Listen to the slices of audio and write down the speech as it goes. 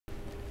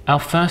Our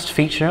first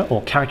feature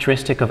or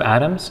characteristic of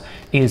atoms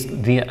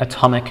is the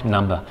atomic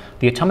number.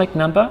 The atomic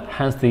number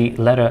has the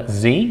letter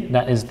Z,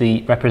 that is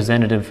the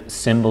representative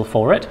symbol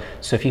for it.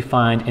 So if you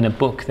find in a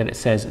book that it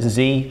says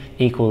Z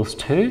equals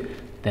 2,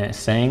 then it's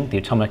saying the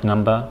atomic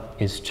number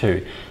is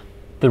 2.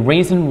 The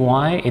reason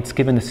why it's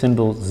given the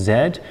symbol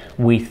Z,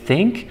 we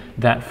think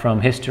that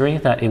from history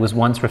that it was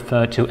once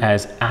referred to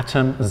as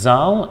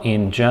Atomzahl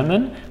in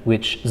German,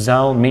 which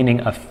Zahl meaning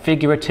a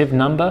figurative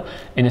number,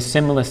 in a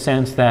similar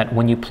sense that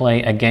when you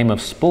play a game of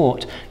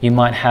sport, you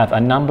might have a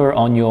number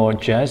on your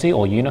jersey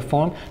or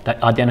uniform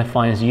that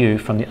identifies you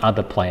from the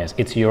other players.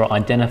 It's your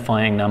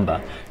identifying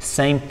number.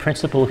 Same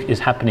principle is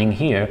happening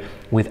here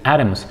with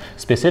atoms.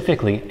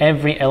 Specifically,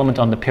 every element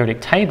on the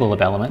periodic table of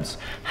elements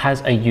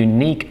has a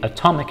unique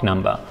atomic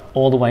number,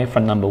 all the way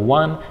from number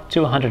 1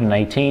 to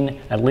 118,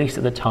 at least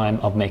at the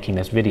time of making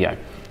this video.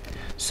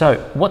 So,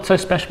 what's so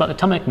special about the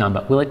atomic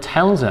number? Well, it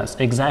tells us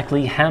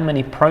exactly how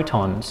many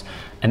protons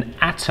an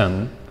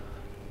atom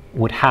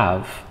would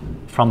have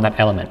from that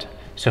element.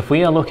 So if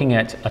we are looking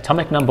at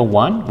atomic number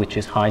 1, which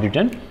is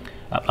hydrogen,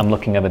 I'm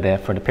looking over there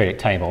for the periodic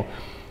table,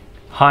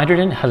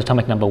 hydrogen has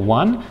atomic number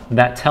 1.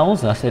 That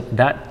tells us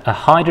that a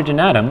hydrogen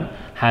atom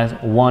has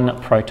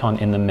 1 proton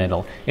in the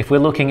middle. If we're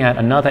looking at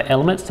another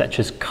element such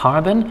as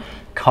carbon,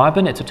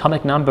 its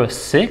atomic number is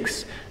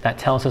 6. That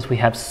tells us we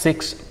have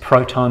 6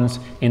 protons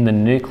in the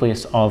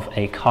nucleus of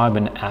a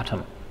carbon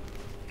atom.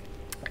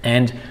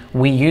 And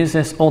we use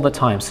this all the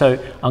time. So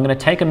I'm going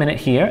to take a minute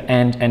here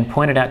and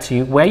point it out to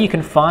you where you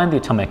can find the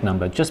atomic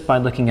number just by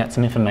looking at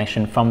some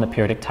information from the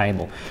periodic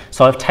table.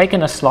 So I've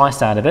taken a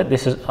slice out of it.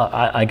 This is,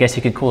 I guess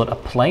you could call it a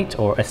plate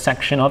or a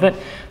section of it.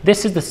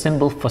 This is the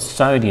symbol for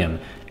sodium,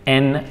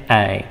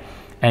 Na.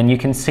 And you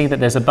can see that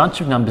there's a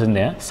bunch of numbers in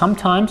there.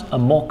 Sometimes a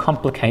more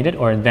complicated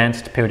or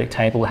advanced periodic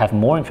table will have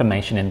more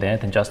information in there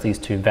than just these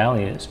 2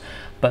 values.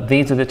 But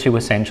these are the 2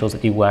 essentials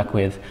that you work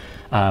with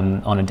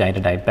on a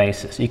day-to-day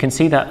basis. You can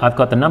see that I've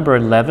got the number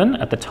 11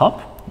 at the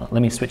top.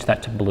 Let me switch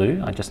that to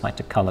blue. I just like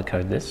to color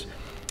code this.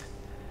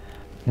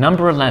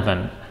 Number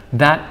 11,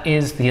 that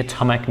is the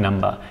atomic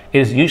number. It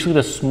is usually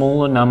the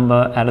smaller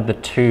number out of the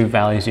 2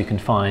 values you can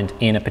find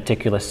in a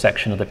particular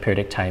section of the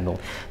periodic table.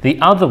 The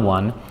other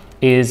one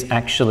is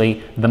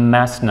actually the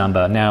mass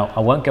number. Now, I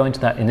won't go into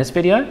that in this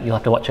video. You'll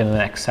have to watch it in the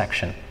next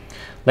section.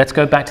 Let's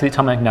go back to the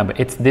atomic number.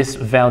 It's this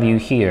value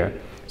here.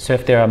 So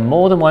if there are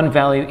more than one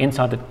value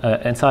inside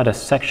a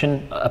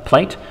section, a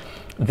plate,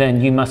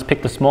 then you must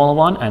pick the smaller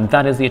one, and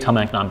that is the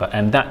atomic number,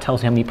 and that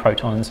tells you how many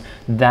protons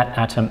that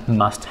atom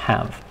must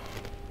have.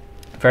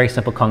 Very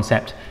simple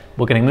concept.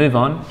 We're going to move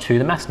on to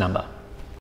the mass number.